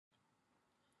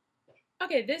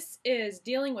Okay, this is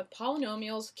dealing with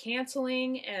polynomials,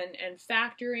 canceling, and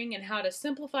factoring, and how to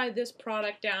simplify this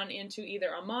product down into either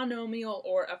a monomial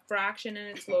or a fraction in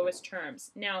its lowest terms.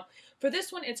 Now, for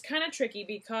this one, it's kind of tricky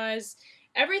because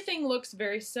everything looks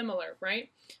very similar, right?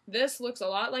 This looks a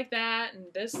lot like that, and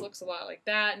this looks a lot like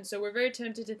that, and so we're very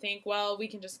tempted to think, well, we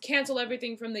can just cancel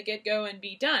everything from the get-go and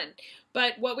be done.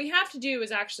 But what we have to do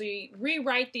is actually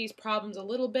rewrite these problems a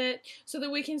little bit so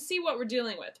that we can see what we're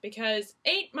dealing with, because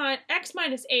x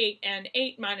minus 8 and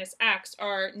 8 minus x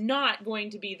are not going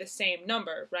to be the same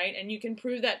number, right? And you can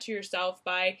prove that to yourself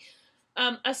by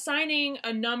assigning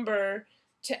a number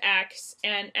to x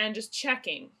and just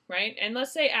checking, right? And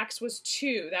let's say x was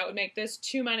 2. That would make this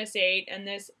 2 minus 8 and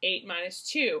this 8 minus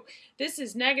 2. This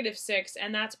is negative 6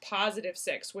 and that's positive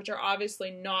 6, which are obviously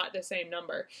not the same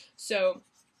number. So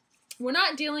we're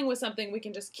not dealing with something we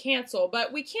can just cancel,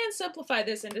 but we can simplify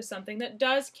this into something that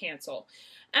does cancel.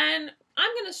 And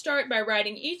I'm going to start by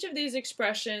writing each of these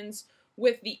expressions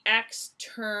with the x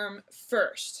term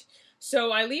first.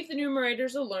 So I leave the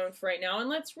numerators alone for right now, and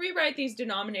let's rewrite these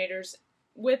denominators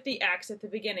with the x at the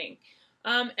beginning.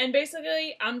 And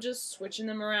basically, I'm just switching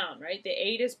them around, right? The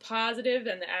 8 is positive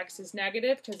and the x is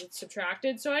negative because it's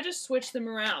subtracted, so I just switch them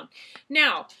around.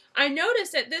 Now, I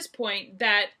notice at this point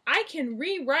that I can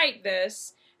rewrite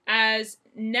this as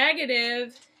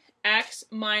negative x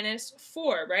minus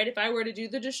 4, right? If I were to do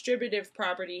the distributive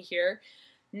property here,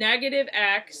 negative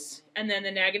x, and then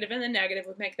the negative and the negative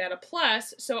would make that a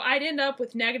plus, so I'd end up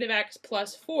with negative x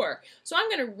plus 4. So I'm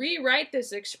going to rewrite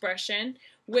this expression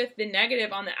with the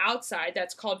negative on the outside.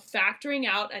 That's called factoring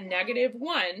out a negative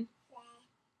 1.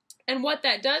 And what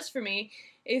that does for me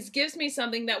is gives me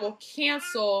something that will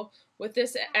cancel with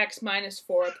this x minus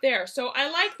 4 up there. So I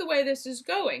like the way this is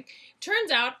going.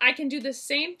 Turns out I can do the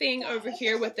same thing over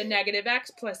here with the negative x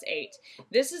plus 8.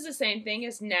 This is the same thing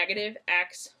as negative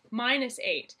x minus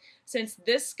 8. Since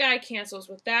this guy cancels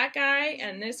with that guy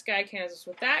and this guy cancels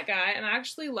with that guy, I'm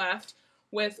actually left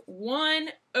with 1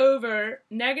 over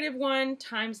negative 1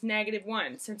 times negative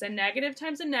 1. Since a negative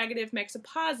times a negative makes a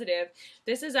positive,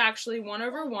 this is actually 1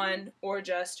 over 1, or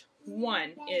just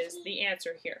 1 is the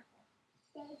answer here.